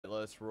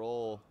Let's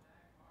roll.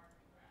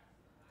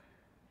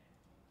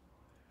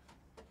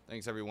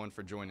 Thanks, everyone,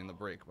 for joining the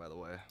break, by the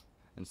way,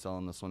 and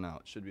selling this one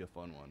out. Should be a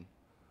fun one.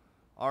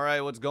 All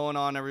right, what's going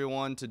on,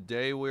 everyone?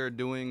 Today we're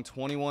doing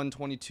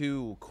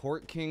 21-22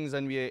 Court Kings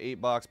NBA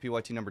 8-box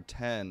PYT number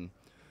 10.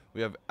 We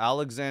have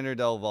Alexander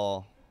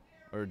Delval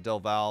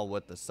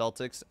with the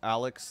Celtics,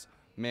 Alex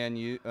Man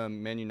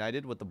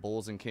United with the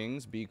Bulls and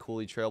Kings, B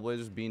Cooley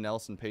Trailblazers, B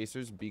Nelson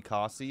Pacers,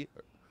 Bukasi,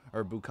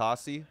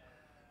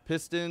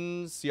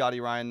 Pistons,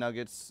 Siati Ryan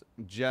Nuggets,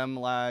 Gem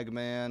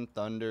Lagman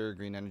Thunder,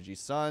 Green Energy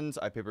Suns,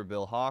 iPaper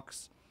Bill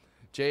Hawks,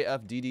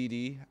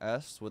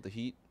 JFDDDS with the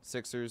Heat,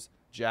 Sixers,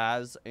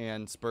 Jazz,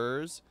 and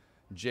Spurs,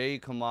 Jay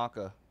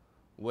Kamaka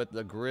with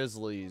the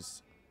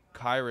Grizzlies,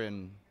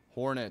 Kyron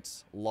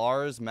Hornets,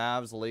 Lars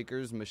Mavs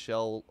Lakers,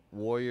 Michelle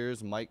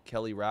Warriors, Mike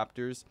Kelly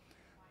Raptors,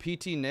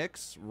 PT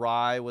Knicks,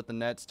 Rye with the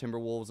Nets,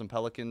 Timberwolves, and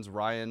Pelicans,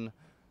 Ryan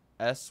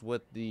S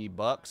with the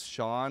Bucks,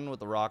 Sean with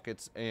the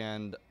Rockets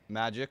and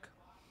Magic,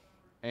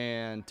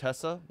 and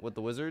Tessa with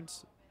the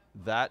Wizards,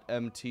 that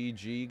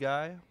MTG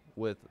guy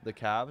with the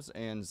Cavs,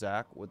 and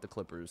Zach with the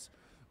Clippers.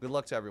 Good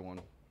luck to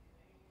everyone.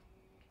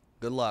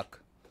 Good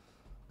luck.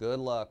 Good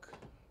luck.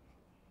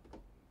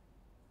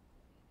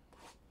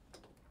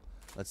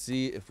 Let's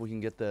see if we can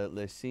get the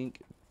Le Cinq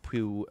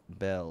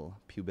Pubelle.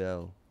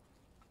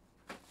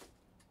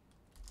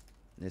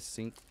 Le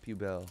Cinq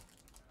Pubelle.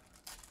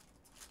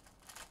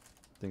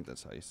 I think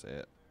that's how you say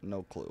it.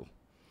 No clue.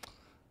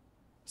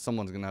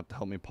 Someone's going to have to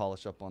help me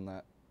polish up on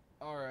that.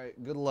 All right,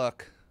 good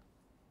luck.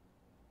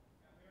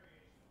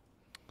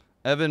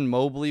 Evan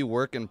Mobley,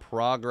 work in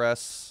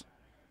progress.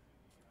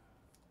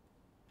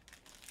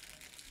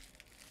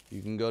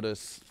 You can go to a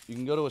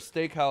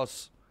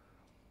steakhouse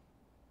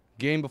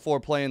game before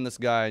playing this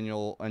guy, and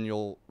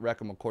you'll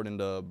wreck him according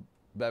to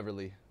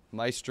Beverly.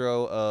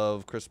 Maestro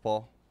of Chris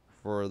Paul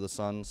for the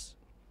Suns.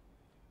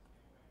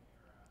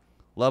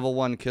 Level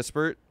 1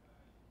 Kispert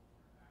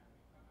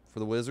for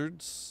the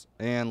Wizards,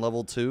 and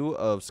level 2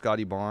 of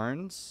Scotty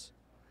Barnes.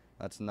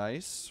 That's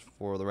nice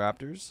for the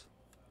Raptors.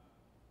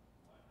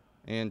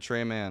 And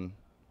Trey Mann,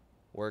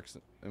 works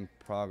in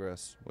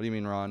progress. What do you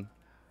mean, Ron?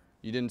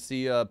 You didn't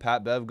see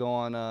Pat Bev go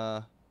on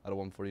out of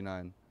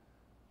 149.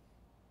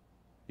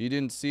 You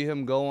didn't see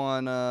him go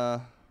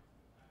on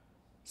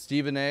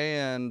Stephen A.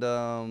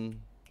 and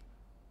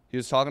he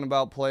was talking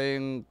about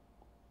playing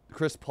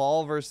Chris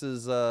Paul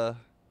versus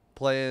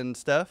playing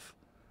Steph.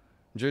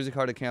 Jersey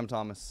card of Cam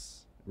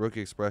Thomas,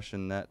 rookie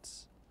expression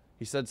Nets.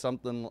 He said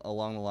something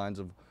along the lines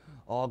of,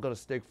 "Oh, I'll go to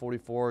Steak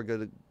 44,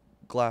 get a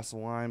glass of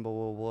wine, blah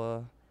blah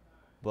blah."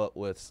 But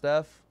with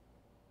Steph,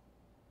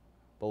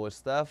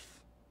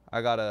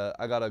 I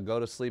gotta go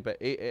to sleep at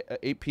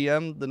 8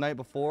 p.m. the night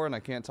before, and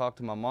I can't talk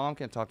to my mom,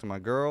 can't talk to my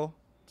girl.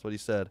 That's what he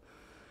said.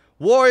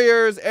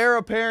 Warriors, heir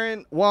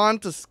apparent, Juan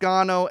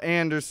Toscano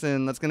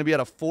Anderson. That's gonna be at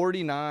a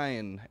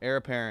 49, heir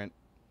apparent.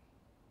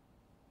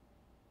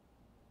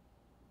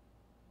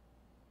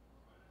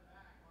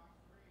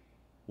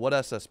 What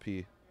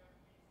SSP?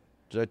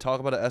 Did I talk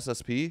about an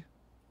SSP?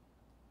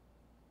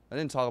 I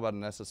didn't talk about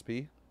an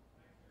SSP.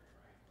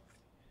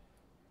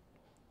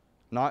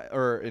 Not,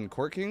 or in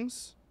Court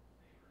Kings?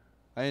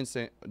 I didn't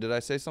say, did I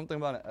say something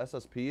about an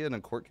SSP in a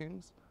Court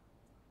Kings?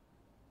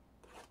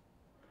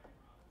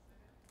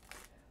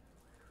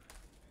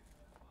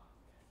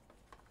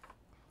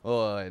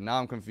 Oh, now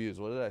I'm confused.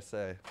 What did I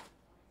say?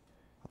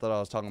 I thought I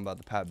was talking about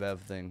the Pat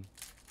Bev thing.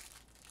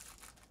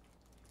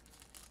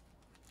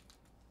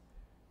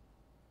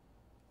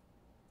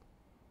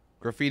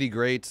 Graffiti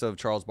Greats of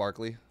Charles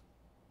Barkley.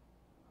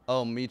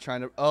 Oh, me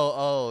trying to,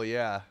 oh,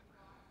 yeah.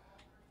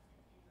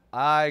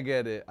 I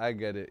get it.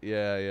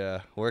 Yeah.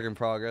 Work in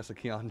progress of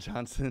Keon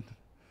Johnson.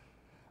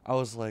 I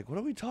was like, what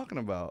are we talking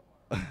about?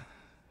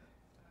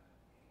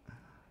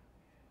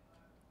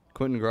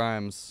 Quentin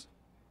Grimes.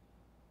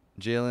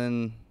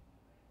 Jalen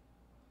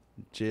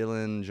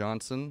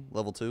Johnson,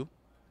 level 2.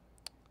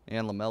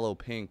 And LaMelo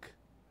Pink.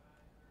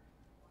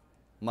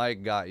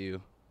 Mike got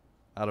you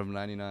out of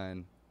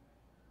 99.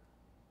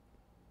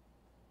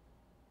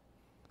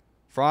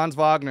 Franz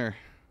Wagner,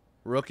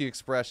 rookie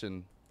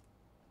expression.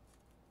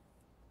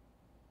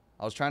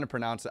 I was trying to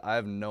pronounce it. I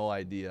have no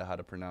idea how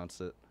to pronounce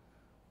it.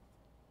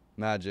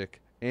 Magic.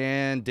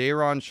 And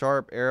Day'Ron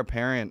Sharp, heir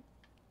apparent,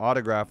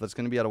 autograph. That's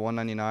going to be at a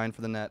 199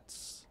 for the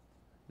Nets.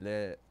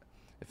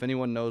 If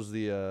anyone knows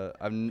the,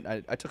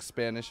 I took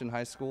Spanish in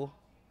high school.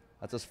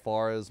 That's as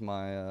far as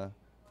my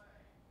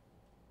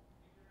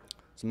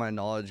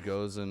knowledge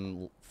goes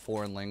in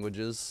foreign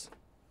languages.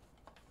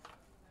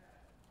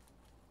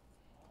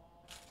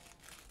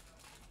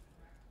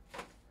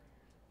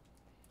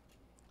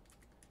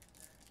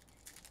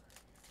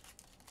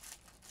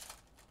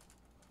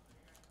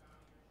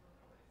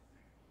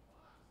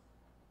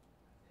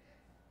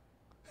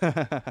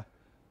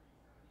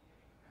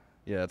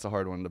 Yeah, it's a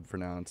hard one to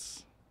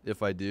pronounce.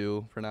 If I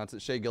do pronounce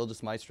it. Shea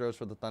Gilgeous Maestros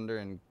for the Thunder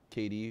and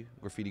KD,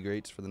 Graffiti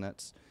Greats for the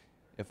Nets.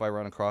 If I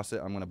run across it,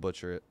 I'm going to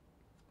butcher it.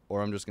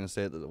 Or I'm just going to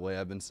say it the way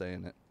I've been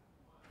saying it.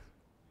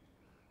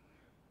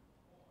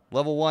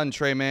 Level 1,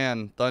 Trey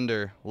Mann,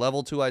 Thunder.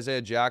 Level 2,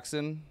 Isaiah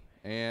Jackson.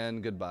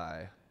 And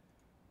goodbye.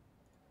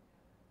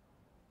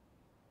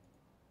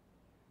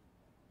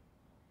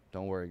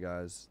 Don't worry,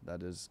 guys.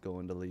 That is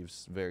going to leave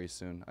very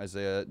soon.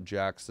 Isaiah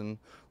Jackson,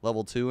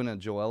 level 2, and a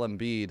Joel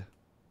Embiid.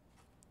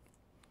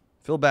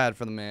 Feel bad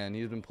for the man.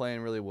 He's been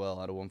playing really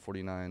well out of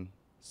 149.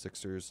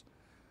 Sixers.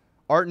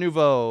 Art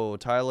Nouveau,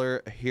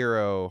 Tyler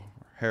Hero.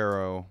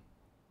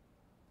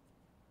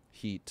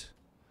 Heat.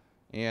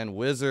 And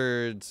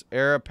Wizards,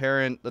 heir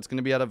apparent. That's going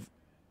to be out of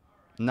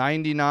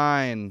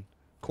 99.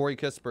 Corey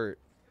Kispert.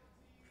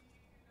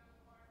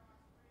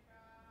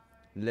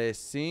 Les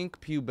Cinq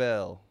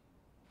Pubel.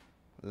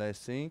 Les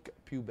Cinq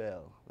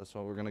Pubel. That's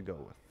what we're going to go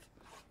with.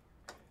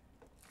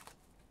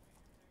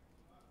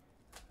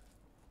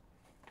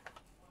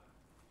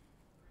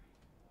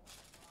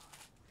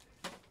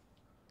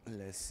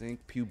 Les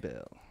Cinq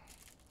Pubel.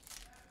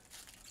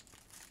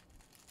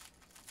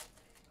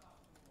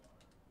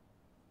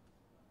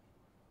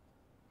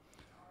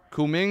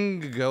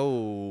 Kumingo.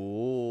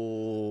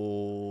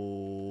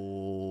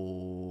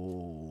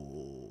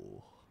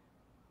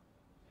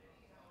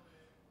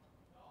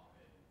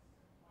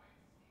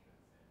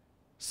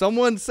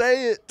 Someone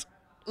say it.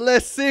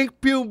 Les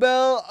Cinq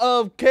Pubel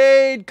of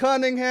Cade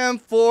Cunningham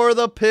for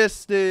the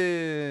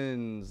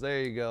Pistons.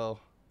 There you go.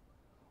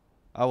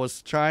 I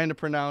was trying to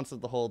pronounce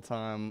it the whole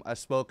time. I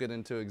spoke it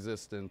into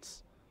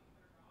existence.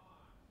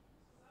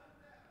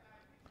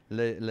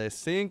 Les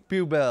Cinq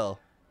Pubel.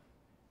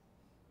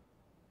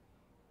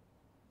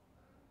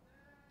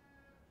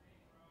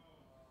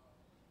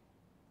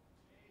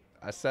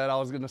 I said I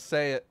was going to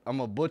say it. I'm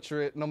going to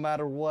butcher it no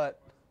matter what.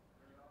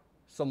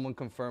 Someone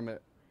confirm it,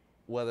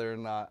 whether or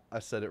not I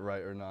said it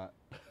right or not.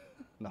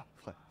 No.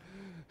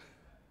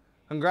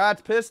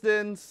 Congrats,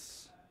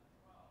 Pistons.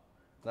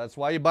 That's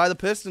why you buy the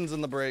Pistons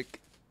in the break.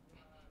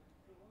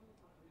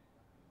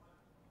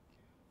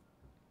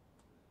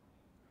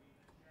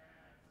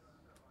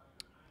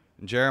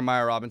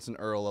 Jeremiah Robinson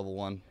Earl, level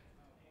 1.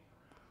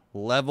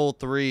 Level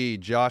 3,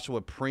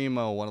 Joshua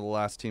Primo, one of the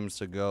last teams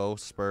to go,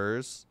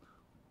 Spurs.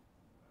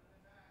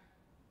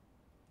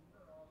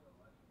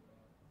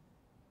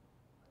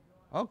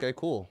 Okay,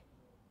 cool.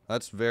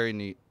 That's very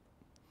neat.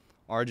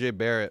 RJ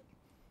Barrett.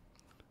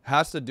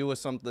 Has to do with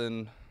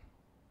something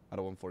out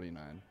of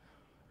 149.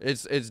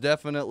 It's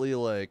definitely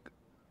like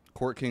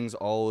Court Kings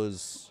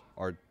always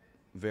are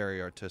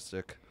very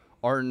artistic.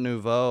 Art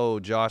Nouveau,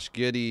 Josh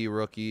Giddey,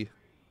 rookie.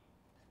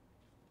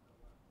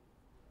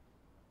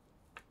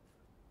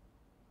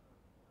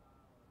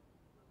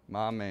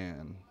 My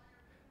man.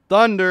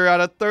 Thunder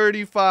out of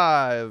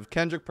 35.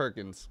 Kendrick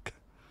Perkins.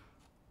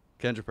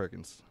 Kendrick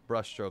Perkins.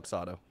 Brushstrokes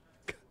auto.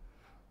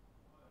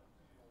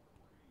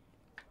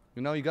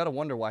 You know, you got to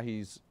wonder why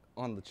he's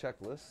on the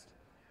checklist.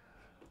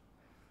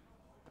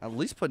 At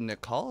least put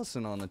Nick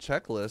Collison on the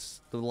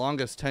checklist. The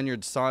longest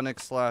tenured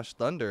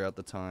Sonic/Thunder at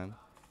the time.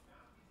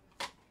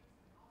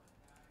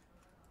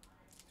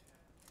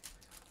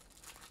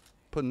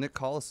 Put Nick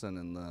Collison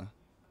in the...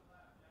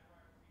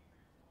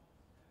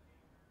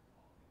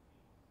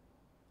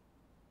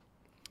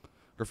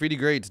 Graffiti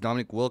Greats,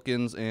 Dominic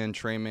Wilkins and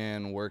Trey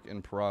Mann, work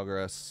in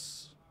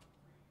progress.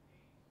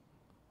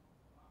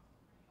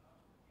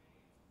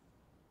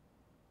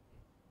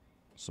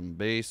 Some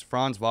base.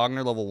 Franz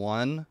Wagner, level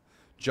 1.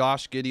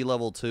 Josh Giddey,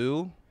 level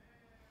 2.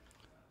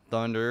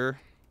 Thunder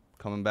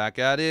coming back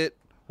at it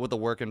with a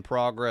work in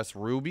progress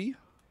Ruby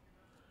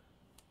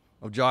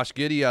of Josh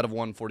Giddey out of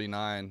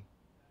 149.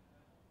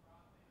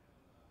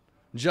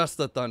 Just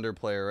the Thunder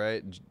player,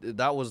 right?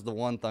 That was the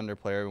one Thunder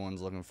player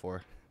everyone's looking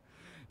for.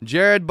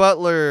 Jared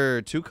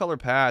Butler, 2-color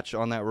patch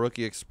on that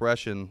rookie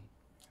expression.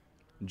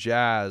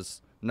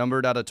 Jazz,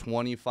 numbered out of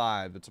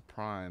 25. It's a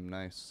prime.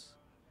 Nice.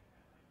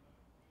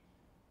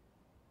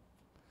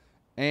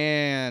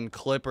 And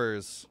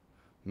Clippers.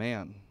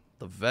 Man,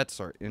 the vets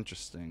are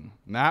interesting.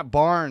 Matt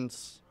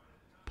Barnes,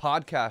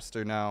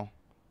 podcaster now.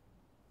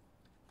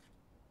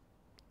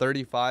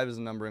 35 is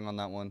the numbering on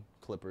that one.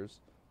 Clippers.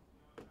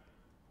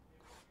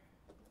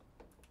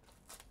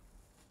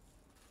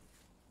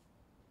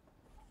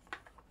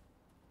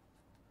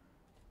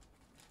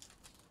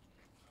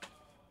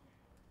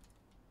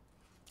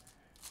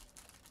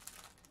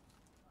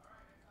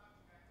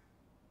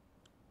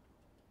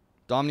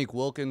 Dominique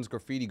Wilkins,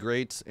 Graffiti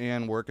Greats,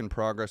 and work in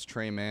progress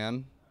Trey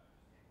Mann.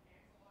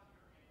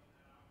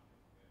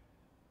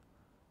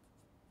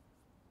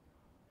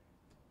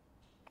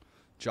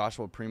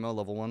 Joshua Primo,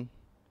 level 1.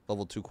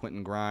 Level 2,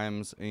 Quentin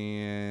Grimes.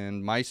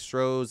 And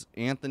Maestros,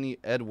 Anthony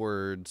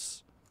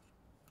Edwards.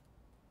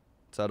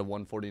 It's out of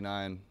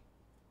 149.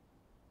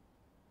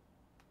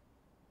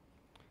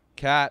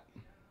 Cat,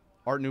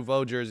 Art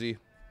Nouveau jersey.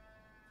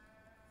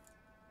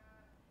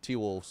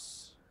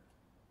 T-Wolves.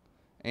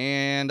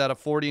 And out of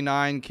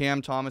 49,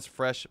 Cam Thomas,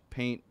 fresh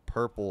paint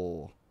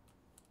purple.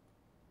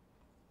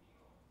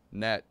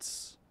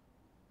 Nets.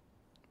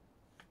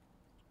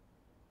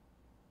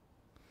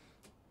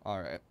 All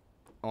right.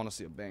 I want to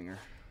see a banger.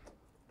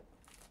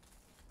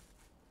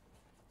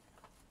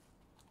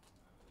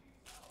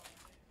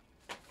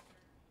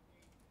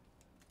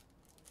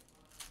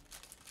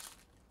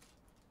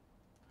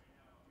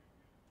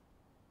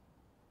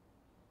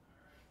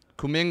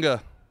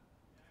 Kuminga.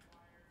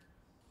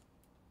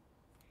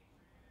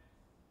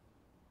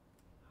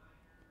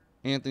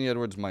 Anthony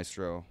Edwards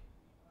Maestro.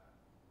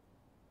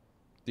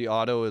 The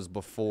auto is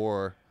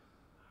before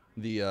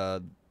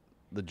the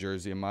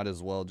jersey. I might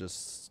as well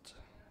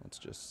let's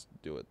just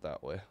do it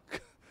that way.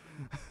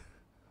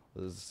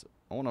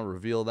 I want to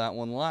reveal that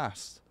one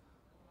last.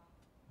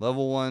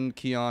 Level 1,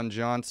 Keon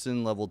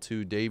Johnson. Level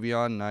 2,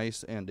 Davion.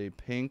 Nice. And a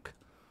pink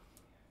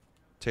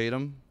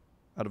Tatum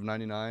out of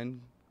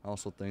 99. I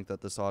also think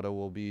that this auto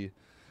will be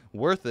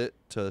worth it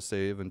to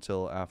save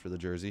until after the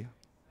jersey.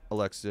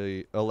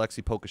 Alexei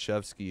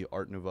Pokashevsky,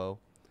 Art Nouveau.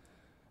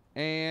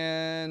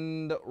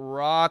 And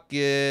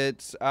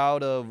Rockets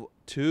out of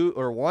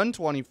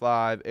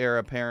 125, heir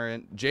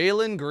apparent,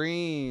 Jalen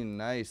Green.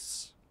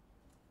 Nice.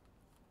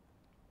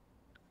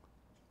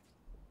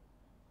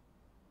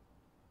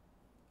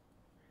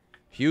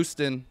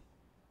 Houston.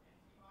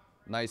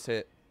 Nice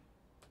hit.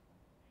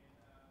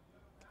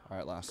 All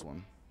right, last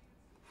one.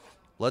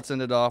 Let's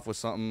end it off with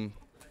something.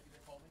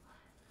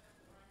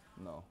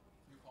 No.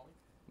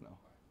 No.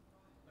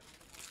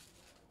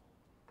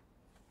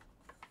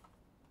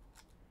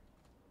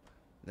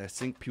 La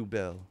Cinq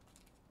Pubelle.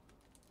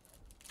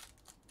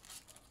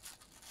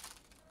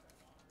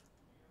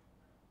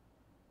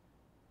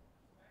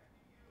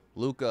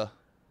 Luca,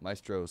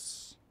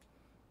 Maestros.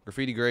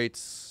 Graffiti Greats,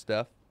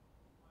 Steph.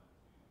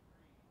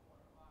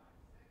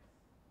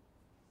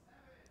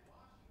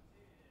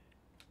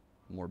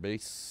 More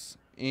base.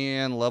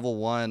 And level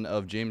 1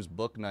 of James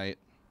Bouknight.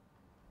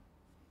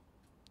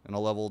 And a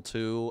level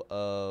 2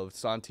 of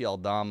Santi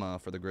Aldama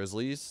for the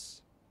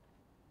Grizzlies.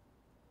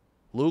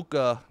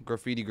 Luca,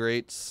 Graffiti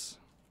Greats.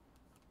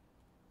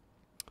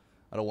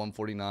 Out of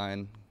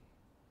 149.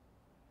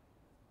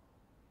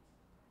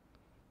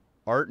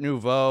 Art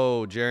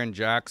Nouveau, Jaren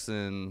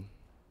Jackson.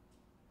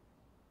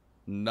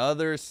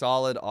 Another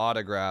solid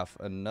autograph.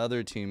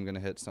 Another team going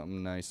to hit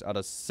something nice. Out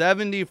of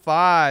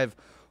 75,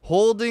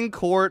 holding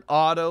court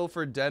auto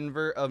for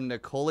Denver of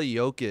Nikola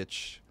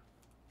Jokic.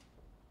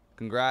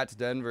 Congrats,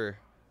 Denver.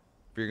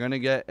 If you're going to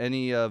get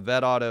any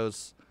vet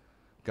autos,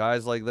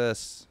 guys like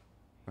this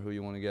are who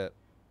you want to get.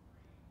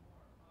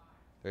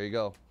 There you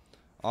go.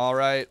 All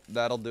right,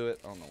 that'll do it.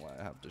 I don't know why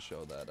I have to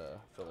show that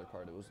filler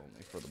card. It was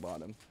only for the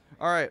bottom.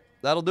 All right,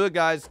 that'll do it,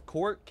 guys.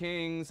 Court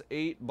Kings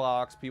 8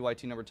 box,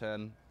 PYT number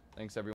 10. Thanks, everyone.